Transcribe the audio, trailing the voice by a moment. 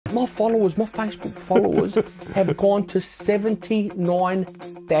my followers, my Facebook followers have gone to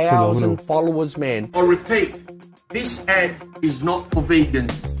 79,000 followers, man. I repeat, this ad is not for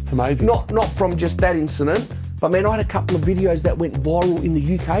vegans. It's amazing. Not from just that incident, but man, I had a couple of videos that went viral in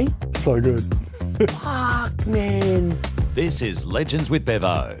the UK. So good. Fuck, man. This is Legends with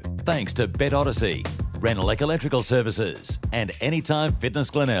Bevo, thanks to Bet Odyssey, Renelec Electrical Services, and Anytime Fitness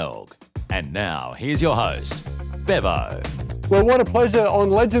Glenelg. And now, here's your host, Bevo. Well, what a pleasure on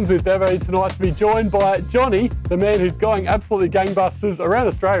Legends with Bevo tonight to be joined by Johnny, the man who's going absolutely gangbusters around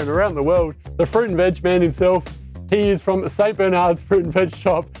Australia and around the world, the fruit and veg man himself. He is from St. Bernard's Fruit and Veg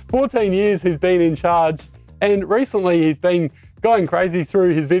Shop. 14 years he's been in charge, and recently he's been going crazy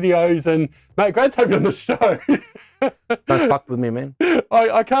through his videos. And mate, great to have you on the show. Don't fuck with me, man.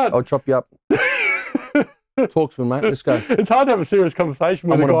 I can't. I'll chop you up. Talk to me, mate. Let's go. It's hard to have a serious conversation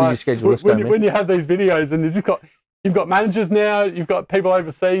with I'm a on guy a busy schedule. Let's go, man. when you have these videos and you've got managers now, you've got people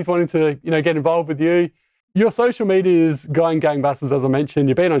overseas wanting to get involved with you. Your social media is going gangbusters, as I mentioned.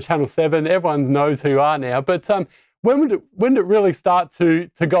 You've been on Channel 7. Everyone knows who you are now. But when did it really start to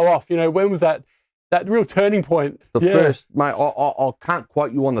go off? When was that real turning point? The first, mate, I can't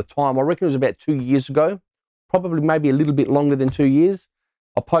quote you on the time. I reckon it was about 2 years ago, probably maybe a little bit longer than 2 years.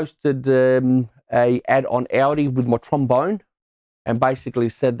 I posted a ad on Aldi with my trombone and basically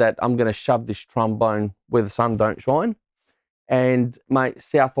said that I'm going to shove this trombone where the sun don't shine. And, mate,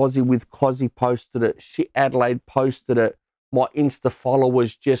 South Aussie with Cozzy posted it. Shit Adelaide posted it. My Insta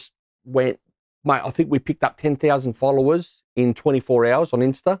followers just went, mate, I think we picked up 10,000 followers in 24 hours on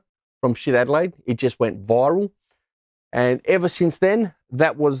Insta from Shit Adelaide. It just went viral. And ever since then,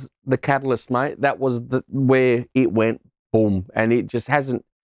 that was the catalyst, mate. That was where it went boom. And it just hasn't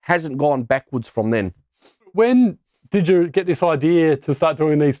gone backwards from then. When did you get this idea to start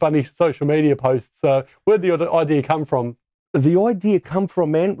doing these funny social media posts? Where did the idea come from? The idea come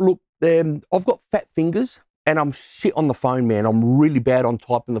from, man, look, I've got fat fingers and I'm shit on the phone, man. I'm really bad on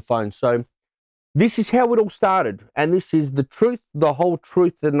typing the phone. So this is how it all started. And this is the truth, the whole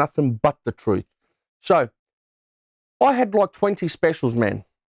truth, and nothing but the truth. So I had like 20 specials, man.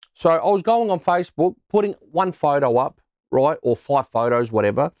 So I was going on Facebook, putting one photo up, right, or 5 photos,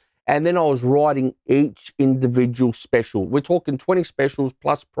 whatever, and then I was writing each individual special. We're talking 20 specials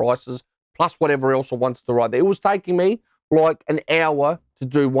plus prices, plus whatever else I wanted to write there. It was taking me like an hour to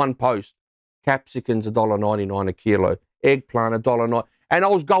do one post. Capsicums $1.99 a kilo, eggplant $1.09, and I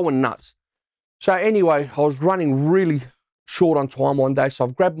was going nuts. So anyway, I was running really short on time one day, so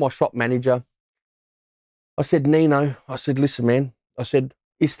I've grabbed my shop manager. I said, Nino, I said, listen, man, I said,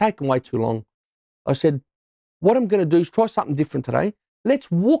 it's taking way too long. I said, what I'm going to do is try something different today. Let's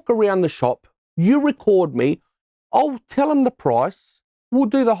walk around the shop. You record me. I'll tell them the price. We'll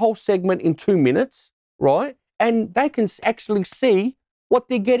do the whole segment in 2 minutes, right? And they can actually see what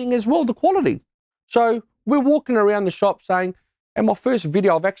they're getting as well, the quality. So we're walking around the shop saying, and my first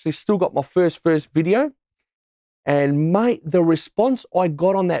video, I've actually still got my first video. And mate, the response I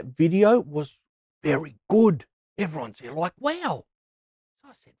got on that video was very good. Everyone's here like, wow. So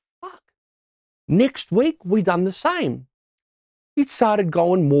I said, fuck. Next week, we done the same. It started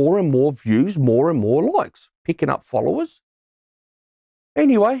going more and more views, more and more likes, picking up followers.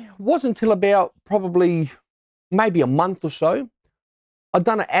 Anyway, it wasn't until about probably maybe a month or so, I'd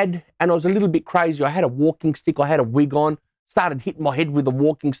done an ad and I was a little bit crazy. I had a walking stick, I had a wig on, started hitting my head with a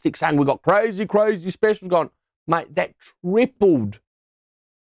walking stick saying, we got crazy, crazy specials going. Mate, that tripled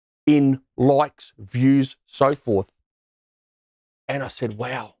in likes, views, so forth. And I said,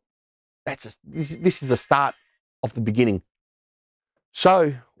 wow, this is the start of the beginning.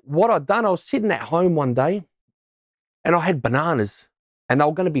 So what I'd done, I was sitting at home one day and I had bananas and they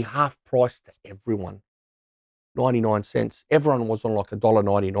were going to be half price to everyone. 99 cents. Everyone was on like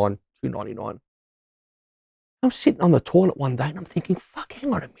 $1.99, $2.99. I'm sitting on the toilet one day and I'm thinking, fuck,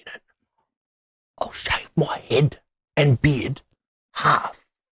 hang on a minute. I'll shave my head and beard half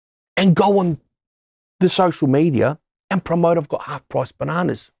and go on the social media and promote I've got half price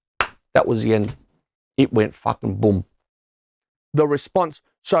bananas. That was the end. It went fucking boom. The response,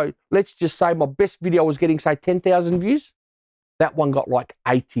 so let's just say my best video was getting, say, 10,000 views. That one got like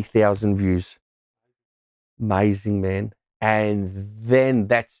 80,000 views. Amazing, man. And then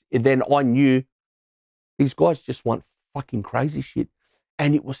I knew these guys just want fucking crazy shit.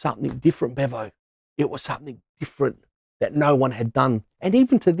 And it was something different, Bevo. It was something different that no one had done. And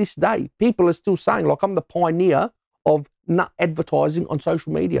even to this day, people are still saying, like, I'm the pioneer of nut advertising on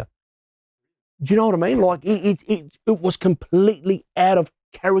social media. Do you know what I mean? Like, it was completely out of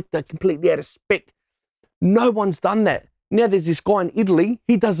character, completely out of spec. No one's done that. Now there's this guy in Italy,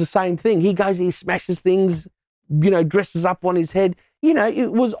 he does the same thing. He goes, he smashes things, dresses up on his head, you know,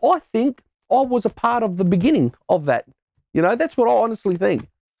 it was, I think I was a part of the beginning of that. You know, that's what I honestly think.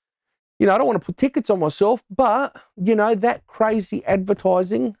 You know, I don't want to put tickets on myself, but, you know, that crazy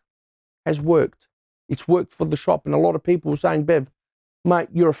advertising has worked. It's worked for the shop. And a lot of people were saying, Bev, mate,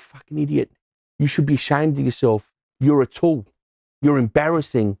 you're a fucking idiot. You should be ashamed of yourself. You're a tool. You're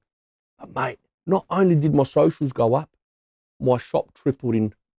embarrassing. But, mate, not only did my socials go up, my shop tripled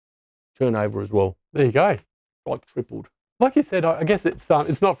in turnover as well. There you go. Like tripled. Like you said, I guess it's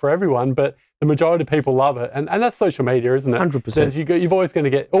not for everyone, but the majority of people love it, and that's social media, isn't it? 100%. You've always going to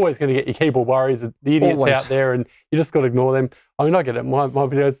get your keyboard warriors, the idiots Always. out there, and you just got to ignore them. I mean, I get it. My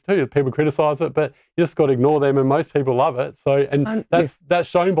videos too. People criticise it, but you just got to ignore them, and most people love it. So, and that's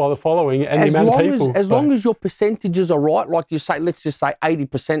shown by the following and the amount of people. As long as your percentages are right, like you say, let's just say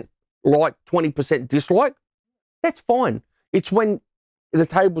 80% like, 20% dislike, that's fine. It's when the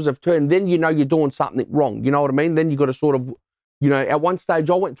tables have turned, then you know you're doing something wrong. You know what I mean? Then you got to sort of, you know, at one stage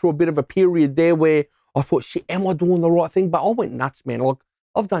I went through a bit of a period there where I thought, shit, am I doing the right thing? But I went nuts, man. Like,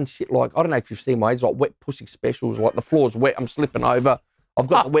 I've done shit like, I don't know if you've seen my ads, like wet pussy specials, like the floor's wet, I'm slipping over. I've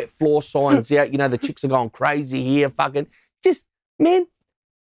got the wet floor signs out. You know, the chicks are going crazy here, fucking. Just, man.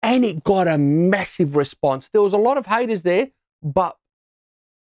 And it got a massive response. There was a lot of haters there, but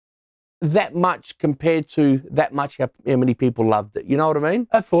that much compared to that much how many people loved it. You know what I mean?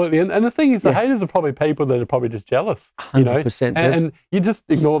 Absolutely. And the thing is, the haters are probably people that are probably just jealous. 100%. And you just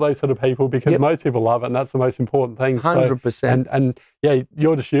ignore those sort of people because most people love it, and that's the most important thing. 100%. And yeah,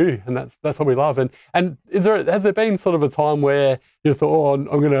 you're just you, and that's what we love. And has there been sort of a time where you thought, oh,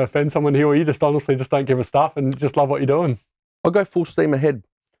 I'm going to offend someone here, or you just honestly just don't give a stuff and just love what you're doing? I go full steam ahead.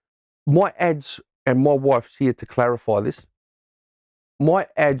 My ads, and my wife's here to clarify this, my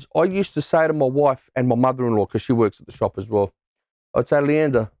ads, I used to say to my wife and my mother-in-law, because she works at the shop as well, I'd say,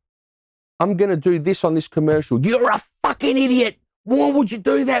 Leannda, I'm going to do this on this commercial. You're a fucking idiot. What would you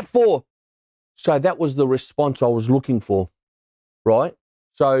do that for? So that was the response I was looking for, right?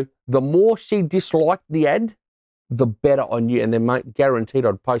 So the more she disliked the ad, the better I knew. And then, mate, guaranteed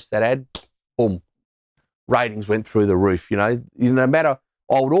I'd post that ad, boom. Ratings went through the roof, you know. No matter,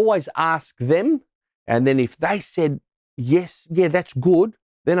 I would always ask them, and then if they said, yes, yeah, that's good,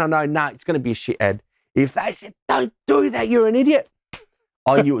 then I know, no, it's going to be a shit ad. If they said, don't do that, you're an idiot,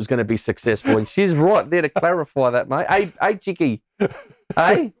 I knew it was going to be successful. And she's right there to clarify that, mate. Hey, chickie.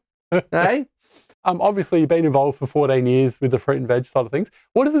 Hey? Hey? Obviously, you've been involved for 14 years with the fruit and veg side of things.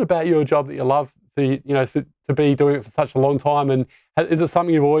 What is it about your job that you love to be doing it for such a long time? And is it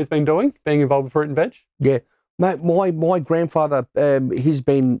something you've always been doing, being involved with fruit and veg? Yeah. Mate, my grandfather, he's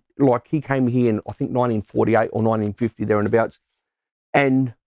been, like, he came here in, I think, 1948 or 1950, there and abouts.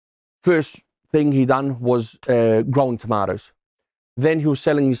 And first thing he done was growing tomatoes. Then he was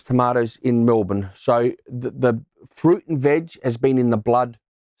selling his tomatoes in Melbourne. So the fruit and veg has been in the blood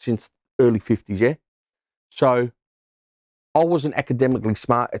since early 50s, yeah? So I wasn't academically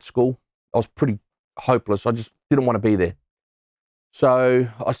smart at school. I was pretty hopeless. I just didn't want to be there. So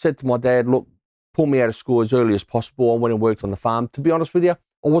I said to my dad, look, pull me out of school as early as possible. I went and worked on the farm. To be honest with you,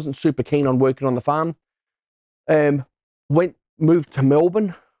 I wasn't super keen on working on the farm. Moved to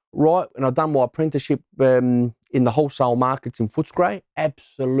Melbourne, right, and I'd done my apprenticeship in the wholesale markets in Footscray.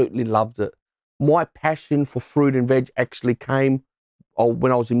 Absolutely loved it. My passion for fruit and veg actually came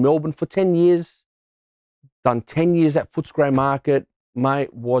when I was in Melbourne for 10 years. Done 10 years at Footscray Market,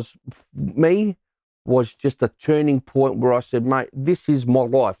 mate, was just a turning point where I said, mate, this is my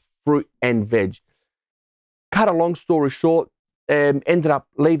life. Fruit and veg. Cut a long story short, ended up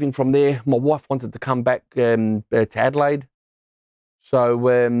leaving from there. My wife wanted to come back to Adelaide. So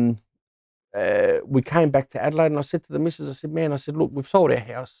we came back to Adelaide, and I said to the missus, I said, man, I said, look, we've sold our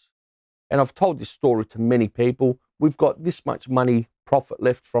house. And I've told this story to many people. We've got this much money profit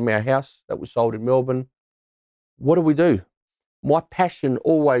left from our house that we sold in Melbourne. What do we do? My passion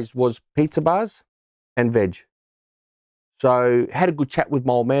always was pizza bars and veg. So had a good chat with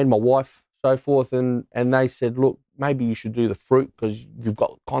my old man, my wife, so forth, and they said, look, maybe you should do the fruit because you've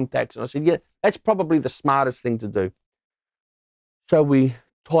got contacts. And I said, yeah, that's probably the smartest thing to do. So we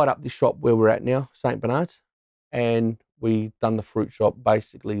tied up this shop where we're at now, St. Bernard's, and we done the fruit shop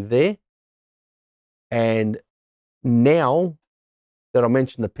basically there. And now that I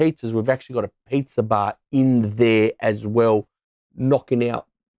mentioned the pizzas, we've actually got a pizza bar in there as well, knocking out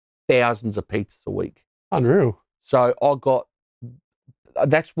thousands of pizzas a week. Unreal. So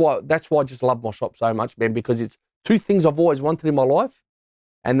that's why I just love my shop so much, man, because it's two things I've always wanted in my life,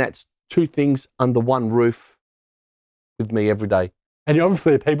 and that's two things under one roof with me every day. And you're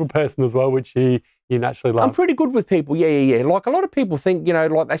obviously a people person as well, which you naturally love. I'm pretty good with people, yeah. Like a lot of people think, you know,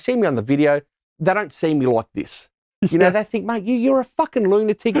 like they see me on the video, they don't see me like this. You know, they think, mate, you're a fucking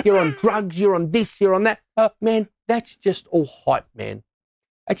lunatic. You're on drugs. You're on this. You're on that. Man, that's just all hype, man.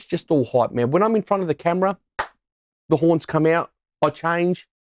 That's just all hype, man. When I'm in front of the camera, the horns come out. I change.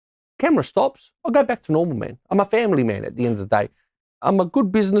 Camera stops. I go back to normal, man. I'm a family man at the end of the day. I'm a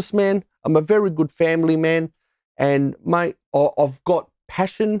good businessman. I'm a very good family man. And, mate, I've got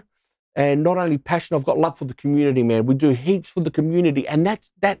passion. And not only passion, I've got love for the community, man. We do heaps for the community. And that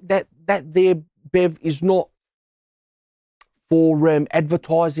there, Bev, is not for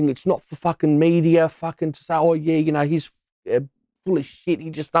advertising. It's not for fucking media, fucking to say, oh, yeah, you know, he's full of shit. He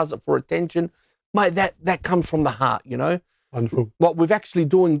just does it for attention. Mate, that comes from the heart, you know. Wonderful. Like, we've actually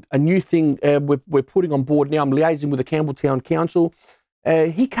doing a new thing we're putting on board now. I'm liaising with the Campbelltown Council.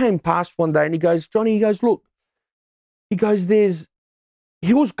 He came past one day and he goes, Johnny, he goes, look, he goes,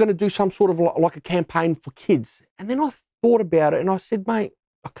 he was going to do some sort of like a campaign for kids. And then I thought about it and I said, mate,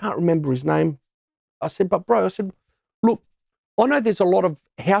 I can't remember his name. I said, but bro, I said, look, I know there's a lot of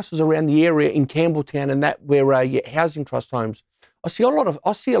houses around the area in Campbelltown and that where housing trust homes. I see a lot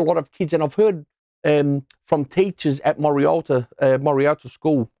of kids, and I've heard from teachers at Morialta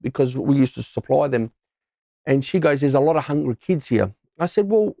School, because we used to supply them. And she goes, there's a lot of hungry kids here. I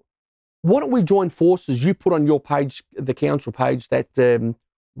said, well, why don't we join forces? You put on your page, the council page, that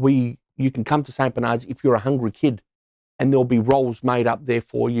you can come to St. Bernard's if you're a hungry kid, and there'll be rolls made up there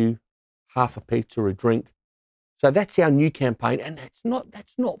for you, half a pizza, a drink. So that's our new campaign, and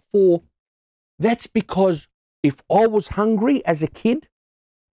that's because if I was hungry as a kid,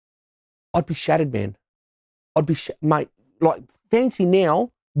 I'd be shattered, man. I'd be, mate, like, fancy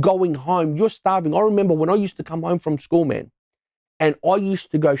now going home, you're starving. I remember when I used to come home from school, man, and I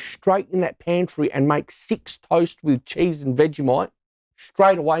used to go straight in that pantry and make 6 toasts with cheese and Vegemite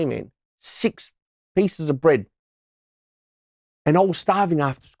straight away, man. 6 pieces of bread. And I was starving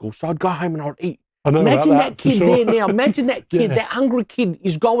after school, so I'd go home and I'd eat. Imagine that kid there now. Imagine that kid, that hungry kid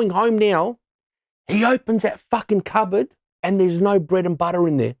is going home now. He opens that fucking cupboard and there's no bread and butter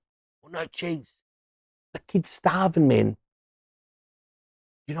in there, or no cheese. The kid's starving, man.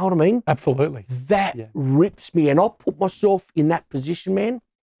 You know what I mean? Absolutely. That rips me, and I put myself in that position, man,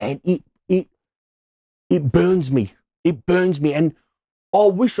 and it burns me. It burns me, and I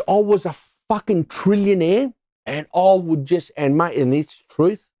wish I was a fucking trillionaire, and I would just, and mate, and it's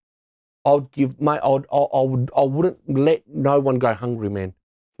truth, I'd give, mate, I wouldn't let no one go hungry, man.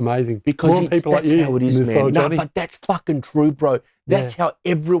 It's amazing. Because that's like how it is, man. No, but that's fucking true, bro. That's how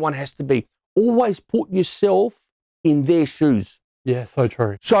everyone has to be. Always put yourself in their shoes. Yeah, so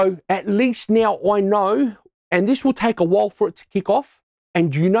true. So at least now I know, and this will take a while for it to kick off.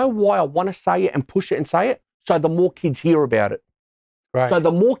 And you know why I want to say it and push it and say it? So the more kids hear about it. Right. So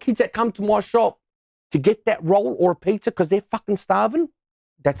the more kids that come to my shop to get that roll or a pizza because they're fucking starving,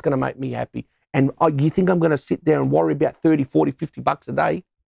 that's going to make me happy. And you think I'm going to sit there and worry about 30, 40, 50 bucks a day?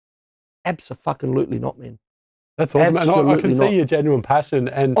 Abso-fucking-lutely not, man. That's awesome. And I can see your genuine passion.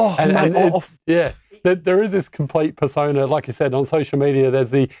 And, there is this complete persona, like you said, on social media.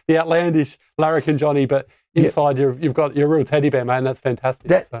 There's the outlandish Larrick and Johnny, but inside you've got your real teddy bear, man. That's fantastic.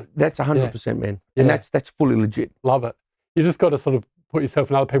 That's 100%, man. And that's fully legit. Love it. You just got to sort of put yourself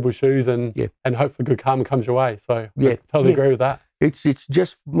in other people's shoes and hopefully good karma comes your way. So I totally agree with that. It's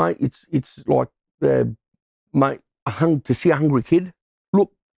just, mate, it's like, mate, to see a hungry kid.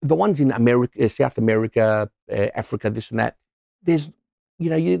 Look, the ones in America, South America, Africa, this and that, there's, you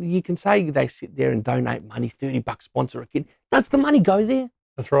know, you can say they sit there and donate money, 30 bucks, sponsor a kid. Does the money go there?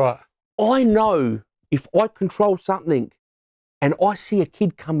 That's right. I know if I control something and I see a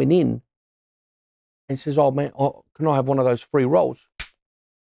kid coming in and says, oh, man, can I have one of those free rolls?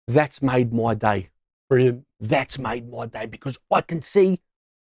 That's made my day. Brilliant. That's made my day because I can see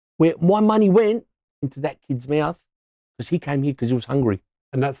where my money went into that kid's mouth because he came here because he was hungry.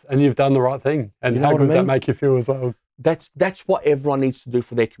 And you've done the right thing. And how good does that make you feel as well? That's what everyone needs to do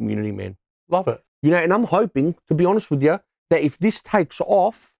for their community, man. Love it. You know, and I'm hoping, to be honest with you, that if this takes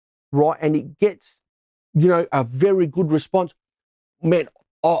off, right, and it gets, you know, a very good response, man,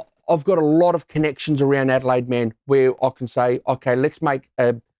 I've got a lot of connections around Adelaide, man, where I can say, okay, let's make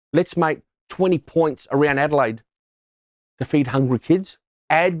 20 points around Adelaide to feed hungry kids.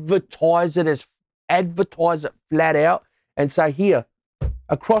 Advertise it flat out and say, here,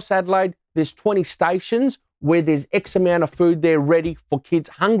 across Adelaide, there's 20 stations where there's X amount of food there ready for kids,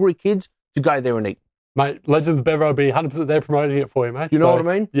 hungry kids, to go there and eat. Mate, Legends Bevo will be 100% there promoting it for you, mate. You know what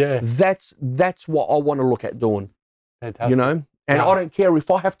I mean? Yeah. That's what I want to look at doing. Fantastic. You know? And I don't care if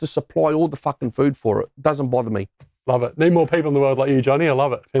I have to supply all the fucking food for it. It doesn't bother me. Love it. Need more people in the world like you, Johnny. I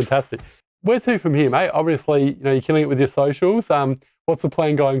love it. Fantastic. Where to from here, mate? Obviously, you know, you're killing it with your socials. What's the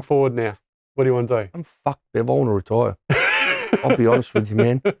plan going forward now? What do you want to do? I'm fucked, Bev. I want to retire. I'll be honest with you,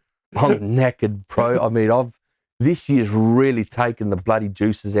 man. I'm knackered, bro. I mean, this year's really taken the bloody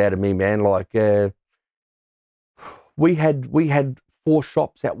juices out of me, man. Like, we had 4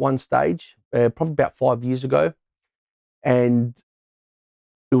 shops at one stage, probably about 5 years ago, and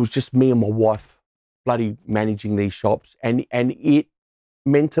it was just me and my wife bloody managing these shops, and it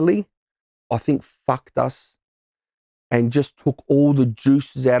mentally, I think, fucked us and just took all the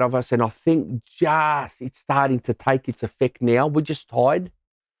juices out of us. And I think just it's starting to take its effect now. We're just tired,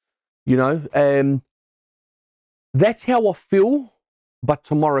 you know. That's how I feel, but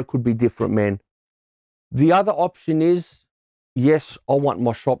tomorrow could be different, man. The other option is, yes, I want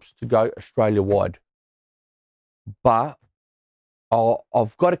my shops to go Australia-wide, but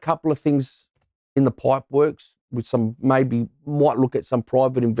I've got a couple of things in the pipe works with some, maybe might look at some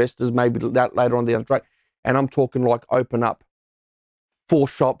private investors maybe later on down the track, and I'm talking like open up 4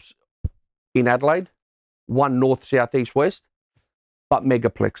 shops in Adelaide, 1 north, south, east, west, but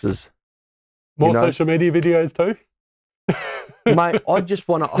megaplexes. More social media videos too? Mate, I just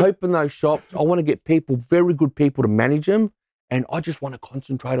want to open those shops. I want to get people, very good people to manage them, and I just want to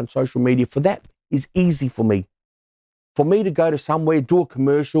concentrate on social media. For that is easy for me. For me to go to somewhere, do a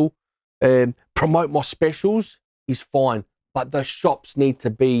commercial, promote my specials is fine, but the shops need to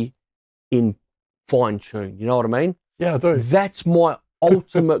be in fine tune. You know what I mean? Yeah, I do. That's my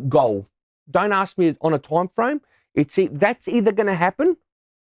ultimate goal. Don't ask me on a time frame. That's either going to happen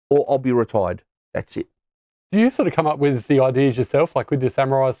or I'll be retired. That's it. Do you sort of come up with the ideas yourself, like with your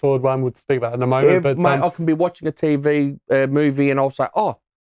samurai sword one? We'll speak about that in a moment. Yeah, but mate, I can be watching a TV movie and I'll say, oh,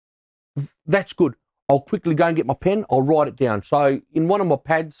 that's good. I'll quickly go and get my pen. I'll write it down. So in one of my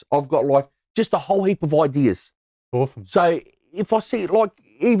pads, I've got like just a whole heap of ideas. Awesome. So if I see, like,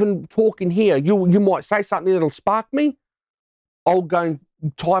 even talking here, you might say something that'll spark me. I'll go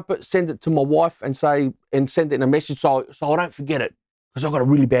and type it, send it to my wife and send it in a message so I don't forget it. Because I've got a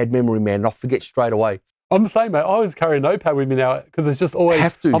really bad memory, man, and I forget straight away. I'm the same, mate. I always carry a notepad with me now because it's just always,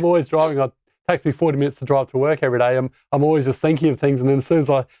 I'm always driving. It takes me 40 minutes to drive to work every day. I'm always just thinking of things, and then as soon as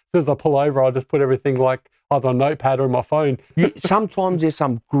I pull over, I just put everything like either on a notepad or on my phone. Sometimes there's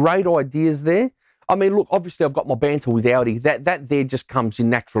some great ideas there. I mean, look, obviously I've got my banter with Aldi. That there just comes in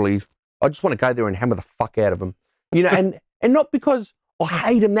naturally. I just want to go there and hammer the fuck out of them. You know, and not because I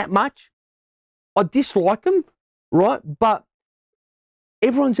hate them that much. I dislike them, right? But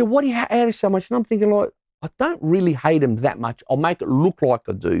everyone said, why do you hate Aldi so much? And I'm thinking, like, I don't really hate them that much. I'll make it look like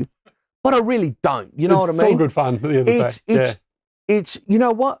I do, but I really don't. You know what I mean? It's all good fun at the end of the day. It's, you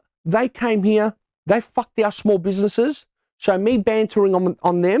know what? They came here, they fucked our small businesses. So me bantering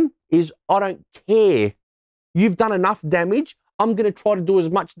on them is, I don't care. You've done enough damage. I'm going to try to do as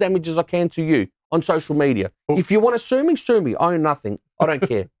much damage as I can to you on social media. If you want to sue me, sue me. I own nothing. I don't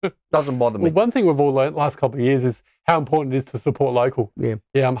care. Doesn't bother me. Well, one thing we've all learned the last couple of years is how important it is to support local. Yeah.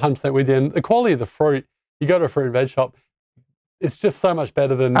 Yeah, I'm 100% with you. And the quality of the fruit, you go to a fruit and veg shop, it's just so much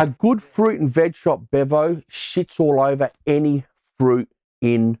better than... A good fruit and veg shop, Bevo, shits all over any fruit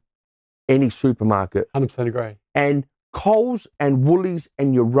in any supermarket. 100% agree. And Coles and Woolies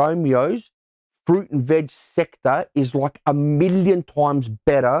and your Romeos, fruit and veg sector is like 1,000,000 times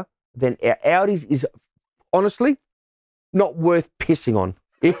better than our Aldi's. Is honestly not worth pissing on.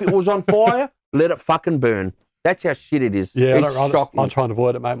 If it was on fire, let it fucking burn. That's how shit it is. Yeah, it's shocking. I try and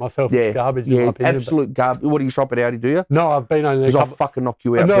avoid it, mate, myself. It's garbage, in my opinion. Absolute garbage. What do you shop at Aldi, do you? No, I've been only a couple... I'll fucking knock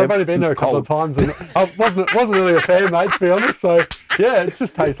you out. No, I've only been there a couple of times, and I wasn't really a fan, mate, to be honest. So, yeah, it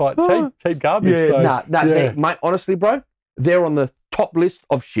just tastes like cheap garbage. Yeah, so, mate, honestly, bro, they're on the top list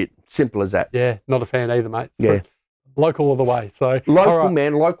of shit. Simple as that. Yeah, not a fan either, mate. Yeah. Local all the way. So local,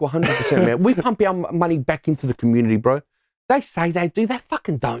 man, local 100%, man. We pump our money back into the community, bro. They say they do, they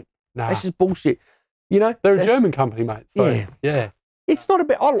fucking don't. Nah. That's just bullshit. You know, they're a German company, mate. So, yeah. It's not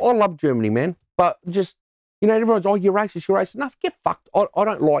about. I love Germany, man. But just, you know, everyone's, oh, you're racist, you're racist. No, get fucked. I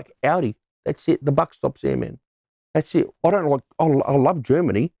don't like Aldi. That's it. The buck stops there, man. That's it. I don't like. I love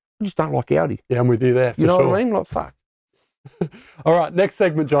Germany. I just don't like Aldi. Yeah, I'm with you there. You know what I mean? Like, fuck. All right, next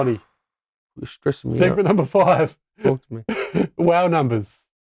segment, Johnny. You're stressing me out. Segment number 5. Talk to me. Wow numbers.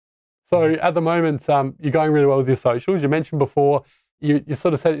 So at the moment, you're going really well with your socials. You mentioned before you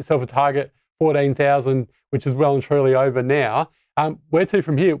sort of set yourself a target, 14,000, which is well and truly over now. Where to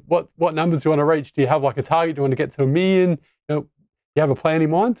from here? What numbers do you want to reach? Do you have like a target? Do you want to get to 1 million? You have a plan in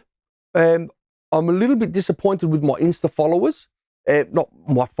mind? I'm a little bit disappointed with my Insta followers. Not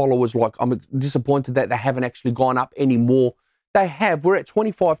my followers, like I'm disappointed that they haven't actually gone up anymore. They have. We're at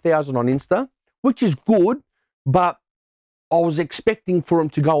 25,000 on Insta, which is good, but I was expecting for them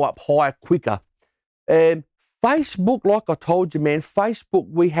to go up higher quicker. Facebook, like I told you, man, Facebook,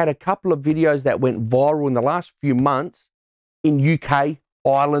 we had a couple of videos that went viral in the last few months in UK,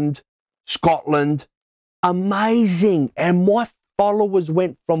 Ireland, Scotland. Amazing. And my followers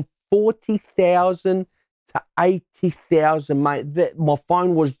went from 40,000 to 80,000, mate. My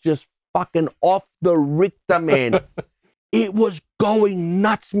phone was just fucking off the Richter, man. It was going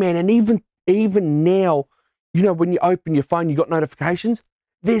nuts, man. And even now, you know, when you open your phone, you got notifications.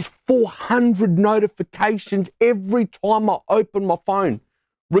 There's 400 notifications every time I open my phone,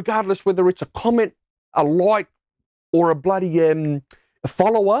 regardless whether it's a comment, a like, or a bloody a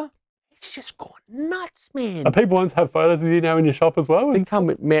follower. It's just gone nuts, man. Are people want to have photos of you now in your shop as well? They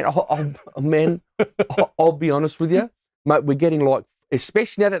come, man, I'll be honest with you, mate, we're getting like,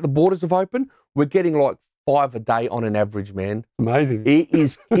 especially now that the borders have opened, we're getting like 5 a day on an average, man. Amazing. It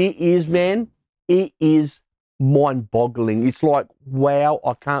is, man. It is mind-boggling. It's like, wow,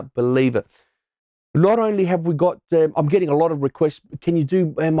 I can't believe it. Not only have we got, I'm getting a lot of requests, can you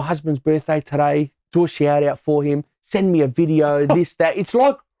do my husband's birthday today? Do a shout out for him. Send me a video, this, that. It's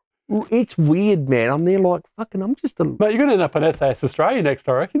like, it's weird, man. I'm there like, fucking, I'm just a... Mate, you're going to end up on SAS Australia next,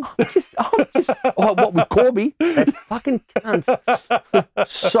 I reckon. I'm just what with Corby? That fucking cunt.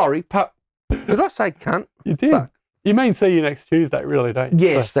 Sorry, did I say cunt? You did. Fuck. You mean see you next Tuesday, really, don't you?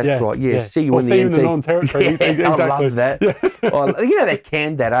 Yes, so, that's right. Yeah, see you in the see you NT. in the non-territory. Yeah, exactly. I love that. Yeah. Oh, you know they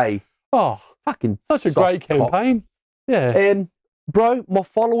canned that, eh? Oh, fucking such a great campaign. Yeah. And bro, my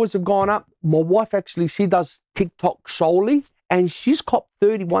followers have gone up. My wife actually, she does TikTok solely, and she's copped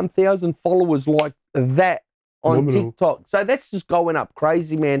 31,000 followers like that on TikTok. So that's just going up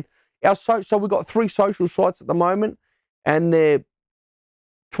crazy, man. So we've got 3 social sites at the moment, and they're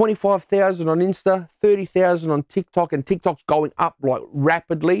 25,000 on Insta, 30,000 on TikTok, and TikTok's going up like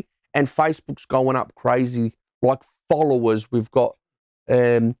rapidly, and Facebook's going up crazy. Like followers, we've got,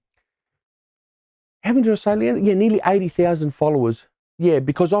 how many did I say, Leannda? Yeah, nearly 80,000 followers. Yeah,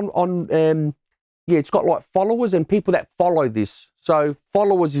 because yeah, it's got like followers and people that follow this. So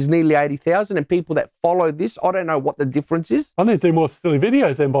followers is nearly 80,000, and people that follow this, I don't know what the difference is. I need to do more silly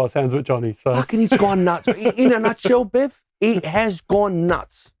videos then, by the sounds of it, Johnny. So. Fucking, it's gone nuts. In a nutshell, Bev, it has gone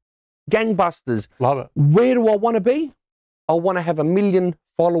nuts. Gangbusters. Love it. Where do I want to be? I want to have 1 million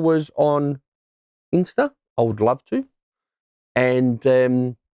followers on Insta. I would love to. And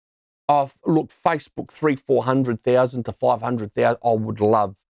I've looked, Facebook 300,000-400,000 to 500,000. I would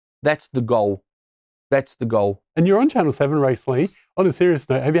love. That's the goal. That's the goal. And you're on Channel 7 recently. On a serious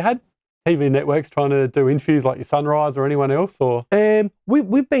note, have you had TV networks trying to do interviews like your Sunrise or anyone else? Or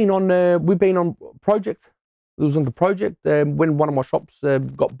we've been on Project. It was on the Project when one of my shops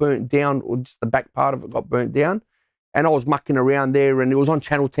got burnt down, or just the back part of it got burnt down, and I was mucking around there, and it was on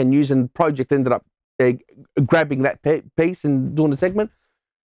Channel 10 News, and Project ended up grabbing that piece and doing the segment.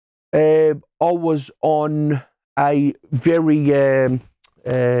 I was on a very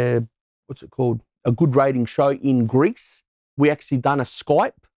what's it called? A good rating show in Greece. We actually done a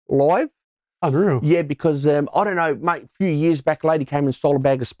Skype live. Unreal. Yeah, because I don't know, mate, a few years back, a lady came and stole a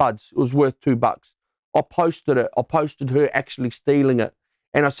bag of spuds. It was worth $2. I posted it. I posted her actually stealing it.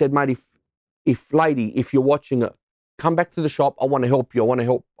 And I said, mate, if you're watching it, come back to the shop. I want to help you.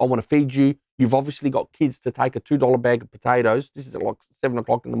 I want to feed you. You've obviously got kids to take a $2 bag of potatoes. This is at like 7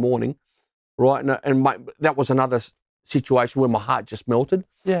 o'clock in the morning, right? And mate, that was another situation where my heart just melted.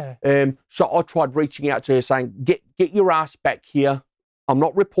 Yeah. So I tried reaching out to her saying, get your ass back here. I'm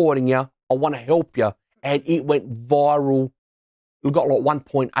not reporting you. I want to help you. And it went viral. We got like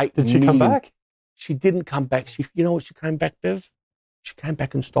 1.8 million. Did she come back? She didn't come back. You know what she came back, Bev? She came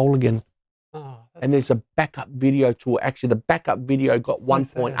back and stole again. Oh, and there's a backup video to it. Actually, the backup video got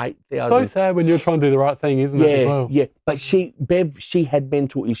 1.8 thousand. So sad when you're trying to do the right thing, isn't it, as well? Yeah, but Bev, she had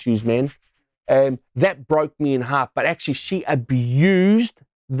mental issues, man. That broke me in half. But actually, she abused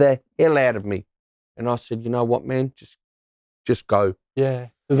the hell out of me. And I said, you know what, man? Just go. Yeah.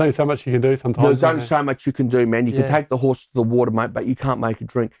 There's only so much you can do sometimes. There's only so much you can do, man. You can take the horse to the water, mate, but you can't make it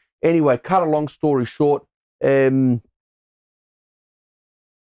drink. Anyway, cut a long story short, I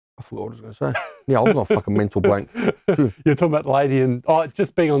forgot what I was going to say. Yeah, I was on a fucking mental blank. You're talking about the lady and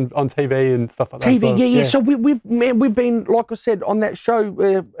just being on TV and stuff like that. TV, yeah. So we've been, like I said, on that show.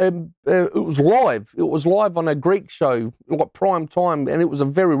 It was live. It was live on a Greek show, like prime time, and it was a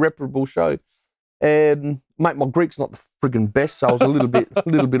very reputable show. Mate, my Greek's not the friggin' best, so I was a little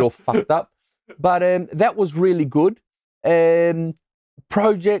bit all fucked up. But that was really good.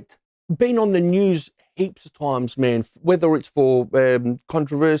 Project, been on the news heaps of times, man, whether it's for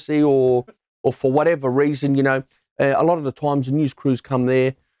controversy or for whatever reason, you know. A lot of the times the news crews come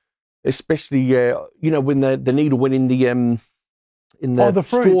there, especially, you know, when the needle went in the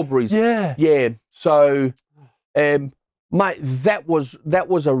fruit. strawberries. Yeah. Yeah. So Mate, that was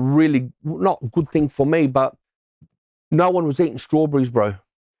a really not good thing for me, but no one was eating strawberries, bro.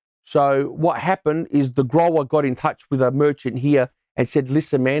 So what happened is the grower got in touch with a merchant here and said,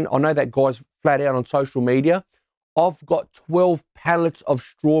 listen, man, I know that guy's flat out on social media. I've got 12 pallets of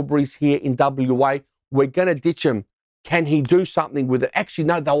strawberries here in WA. We're going to ditch them. Can he do something with it? Actually,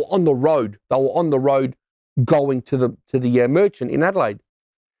 no, they were on the road. They were on the road going to the merchant in Adelaide.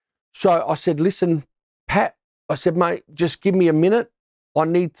 So I said, listen, Pat, I said, mate, just give me a minute. I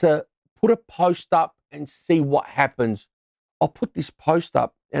need to put a post up and see what happens. I put this post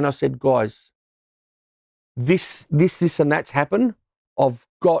up and I said, guys, this and that's happened. I've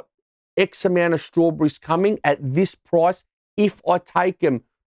got X amount of strawberries coming at this price. If I take them,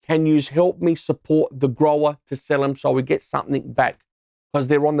 can you help me support the grower to sell them so we get something back? Because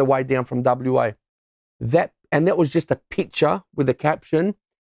they're on the way down from WA. That was just a picture with a caption.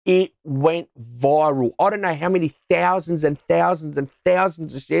 It went viral. I don't know how many thousands and thousands and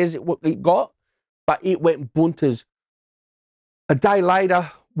thousands of shares it got, but it went bunters. A day later,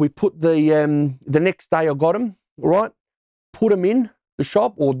 we put the next day I got them, right? Put them in the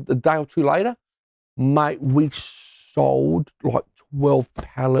shop, or a day or two later, mate, we sold like 12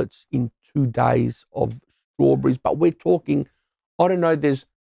 pallets in 2 days of strawberries. But we're talking, I don't know, there's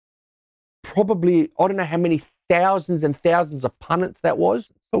probably, I don't know how many thousands and thousands of punnets that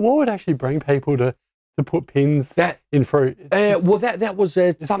was. But what would actually bring people to put pins in fruit? Well, that was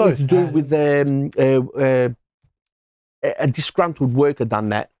something so to do with a disgruntled worker done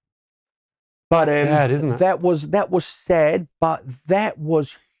that. But sad, isn't it? That was sad, but that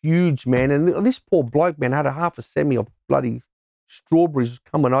was huge, man. And this poor bloke, man, had a half a semi of bloody strawberries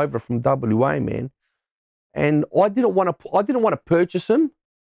coming over from WA, man. And I didn't want to purchase them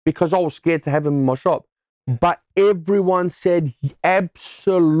because I was scared to have them in my shop. But everyone said,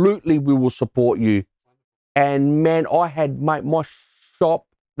 absolutely, we will support you. And man, I had, mate, my shop,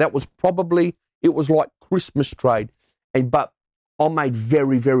 that was probably, it was like Christmas trade. But I made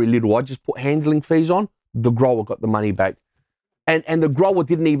very, very little. I just put handling fees on. The grower got the money back. And the grower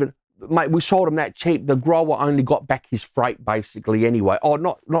didn't even, mate, we sold him that cheap. The grower only got back his freight basically anyway. Oh,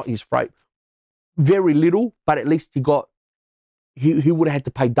 not his freight. Very little, but at least he would have had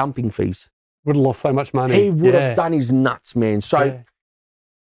to pay dumping fees. Would have lost so much money. He would have done his nuts, man. So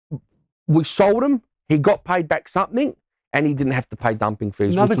we sold him. He got paid back something, and he didn't have to pay dumping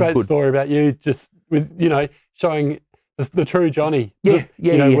fees. Another great story about you, just with showing the true Johnny. Where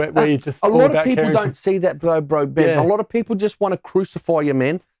you just a lot of people don't see that, bro. Ben. Yeah. A lot of people just want to crucify you,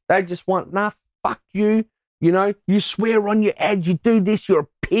 man. They just want, nah, fuck you. You swear on your ad, you do this, you're a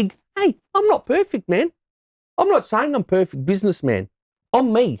pig. Hey, I'm not perfect, man. I'm not saying I'm perfect businessman.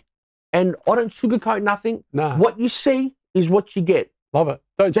 I'm me. And I don't sugarcoat nothing. No. What you see is what you get. Love it.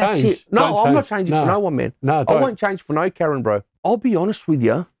 Don't change. That's it. No, I'm not changing for no one, man. No, I won't change for no Karen, bro. I'll be honest with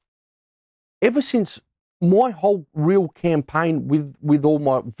you. Ever since my whole real campaign with all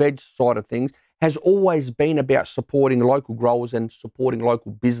my veg side of things has always been about supporting local growers and supporting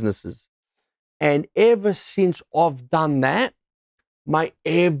local businesses. And ever since I've done that, mate,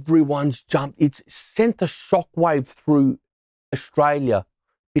 everyone's jumped. It's sent a shockwave through Australia,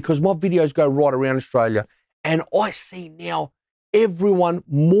 because my videos go right around Australia. And I see now everyone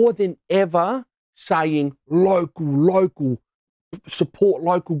more than ever saying local, support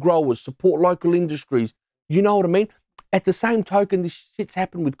local growers, support local industries. You know what I mean? At the same token, this shit's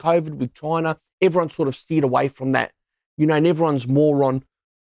happened with COVID, with China. Everyone sort of steered away from that, and everyone's more on,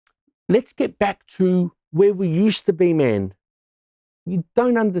 let's get back to where we used to be, man. You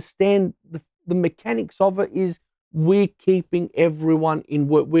don't understand the mechanics of it is, we're keeping everyone in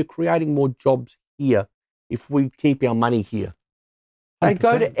work. We're creating more jobs here if we keep our money here. They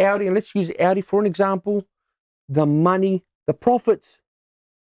go to Aldi, and let's use Aldi for an example. The money, the profits,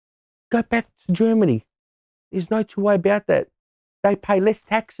 go back to Germany. There's no two way about that. They pay less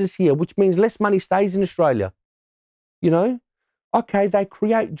taxes here, which means less money stays in Australia. Okay, they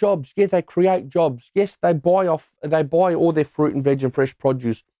create jobs. Yeah, they create jobs. Yes, they buy all their fruit and veg and fresh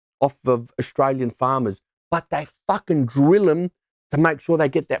produce off of Australian farmers. But they fucking drill them to make sure they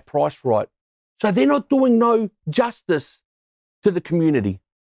get that price right. So they're not doing no justice to the community.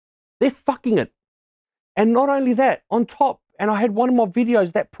 They're fucking it. And not only that, on top, and I had one of my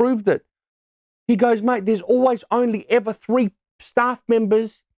videos that proved it. He goes, mate, there's always only ever 3 staff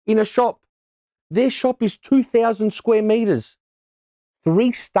members in a shop. Their shop is 2,000 square meters.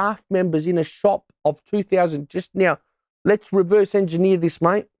 3 staff members in a shop of 2,000. Just now, let's reverse engineer this,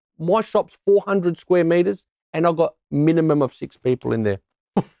 mate. My shop's 400 square meters, and I've got minimum of 6 people in there.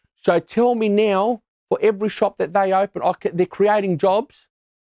 So tell me now, for every shop that they open, they're creating jobs.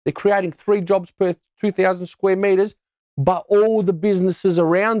 They're creating 3 jobs per 2,000 square meters, but all the businesses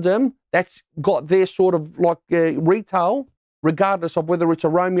around them that's got their sort of like retail, regardless of whether it's a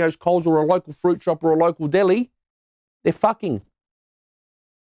Romeo's, Coles, or a local fruit shop or a local deli, they're fucking.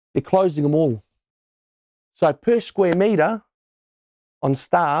 They're closing them all. So per square meter on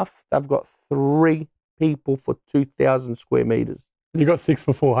staff, they've got 3 people for 2,000 square meters. You got 6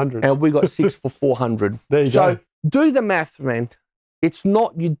 for 400. And we got 6 for 400. There you go. So do the math, man. It's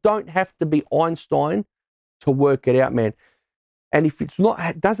not, you don't have to be Einstein to work it out, man. And if it's not,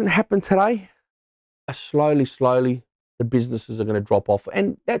 it doesn't happen today, slowly, the businesses are going to drop off.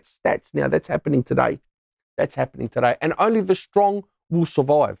 And that's happening today. That's happening today. And only the strong will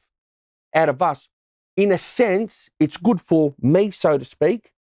survive out of us. In a sense, it's good for me, so to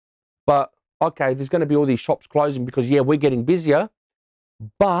speak. But, okay, there's going to be all these shops closing because, yeah, we're getting busier.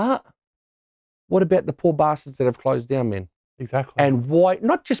 But what about the poor bastards that have closed down, man? Exactly. And why?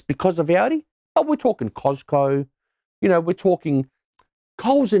 Not just because of Aldi, but we're talking Costco. You know, we're talking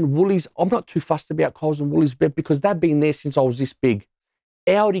Coles and Woolies. I'm not too fussed about Coles and Woolies because they've been there since I was this big.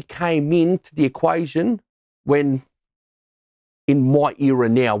 Aldi came into the equation when, in my era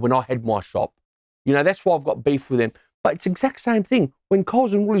now, when I had my shop. You know, that's why I've got beef with them. But it's the exact same thing. When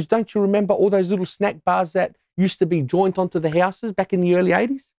Coles and Woolies, don't you remember all those little snack bars that used to be joint onto the houses back in the early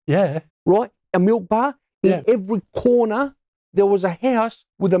 80s? Yeah. Right? A milk bar. In every corner, there was a house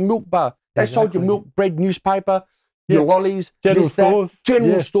with a milk bar. They sold you milk, bread, newspaper, your lollies, general stores.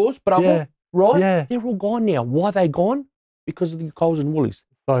 General stores, but right? Yeah. They're all gone now. Why are they gone? Because of the Coles and Woolies.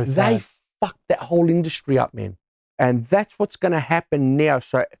 So they fucked that whole industry up, man. And that's what's going to happen now.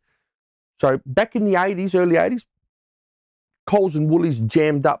 So back in the 80s, early 80s, Coles and Woolies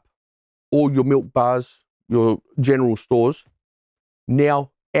jammed up all your milk bars, your general stores.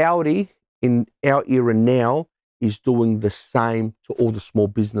 Now, Aldi, in our era now, is doing the same to all the small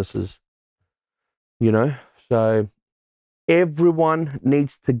businesses. You know? So everyone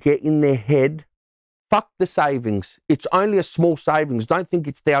needs to get in their head, fuck the savings. It's only a small savings. Don't think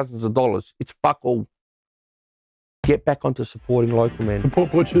it's thousands of dollars. It's fuck all. Get back onto supporting local, man.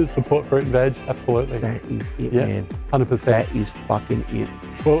 Support butchers, support fruit and veg, absolutely. That is it, man. 100%. That is fucking it.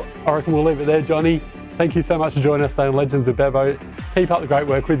 Well, I reckon we'll leave it there, Johnny. Thank you so much for joining us today on Legends with Bevo. Keep up the great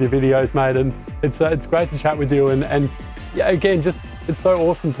work with your videos, mate, and it's great to chat with you. And yeah, again, just it's so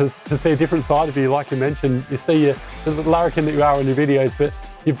awesome to see a different side of you. Like you mentioned, you see the larrikin that you are on your videos, but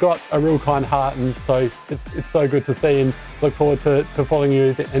you've got a real kind heart, and so it's so good to see, and look forward to following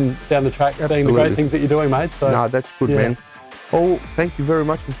you and down the track, seeing the great things that you're doing, mate. So, no, that's good, man. Oh, thank you very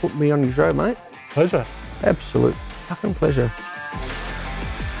much for putting me on your show, mate. Pleasure. Absolute fucking pleasure.